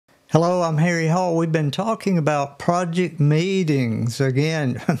Hello, I'm Harry Hall. We've been talking about project meetings.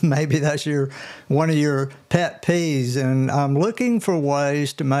 Again, maybe that's one of your pet peeves, and I'm looking for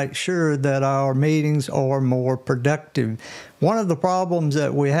ways to make sure that our meetings are more productive. One of the problems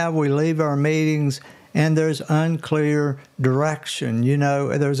that we have, we leave our meetings and there's unclear direction. You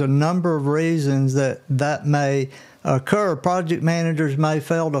know, there's a number of reasons that may occur. Project managers may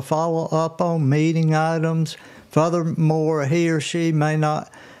fail to follow up on meeting items. Furthermore, he or she may not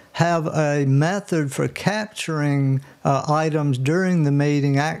have a method for capturing items during the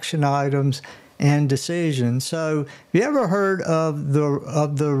meeting, action items and decisions. So, have you ever heard of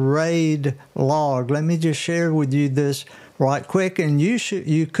the RAID log? Let me just share with you this right quick, and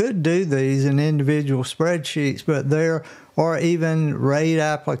you could do these in individual spreadsheets, but there are even RAID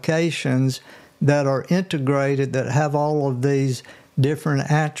applications that are integrated that have all of these different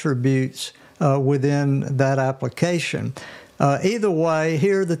attributes within that application. Either way,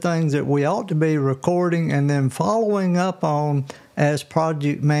 here are the things that we ought to be recording and then following up on as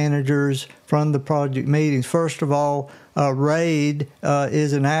project managers from the project meetings. First of all, RAID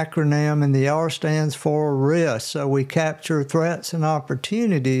is an acronym, and the R stands for risk. So we capture threats and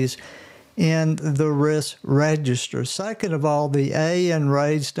opportunities in the risk register. Second of all, the A in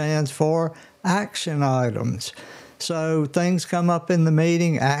RAID stands for action items. So things come up in the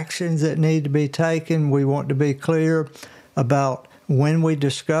meeting, actions that need to be taken. We want to be clear about when we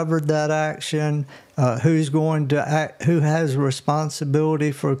discovered that action, who has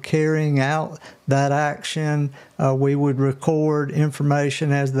responsibility for carrying out that action. We would record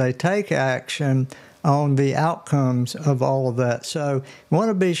information as they take action on the outcomes of all of that. So we want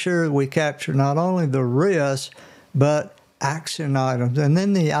to be sure we capture not only the risk, but action items. And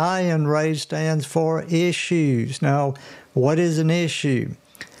then the I in RAID stands for issues. Now, what is an issue?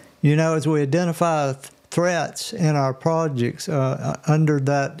 You know, as we identify threats in our projects under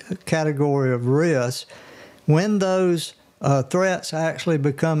that category of risk, when those threats actually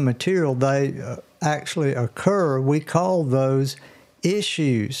become material, they actually occur, we call those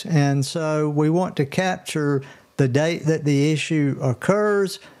issues. And so we want to capture the date that the issue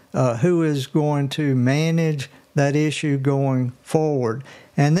occurs, who is going to manage that issue going forward.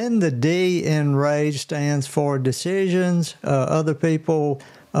 And then the D in RAID stands for decisions. Other people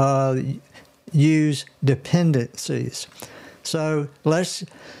use dependencies. So let's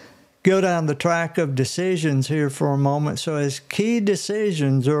go down the track of decisions here for a moment. So as key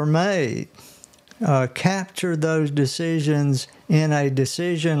decisions are made, capture those decisions in a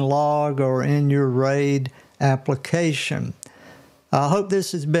decision log or in your RAID application. I hope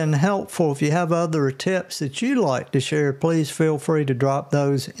this has been helpful. If you have other tips that you'd like to share, please feel free to drop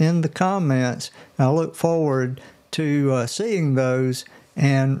those in the comments. I look forward to seeing those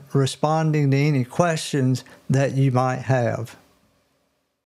and responding to any questions that you might have.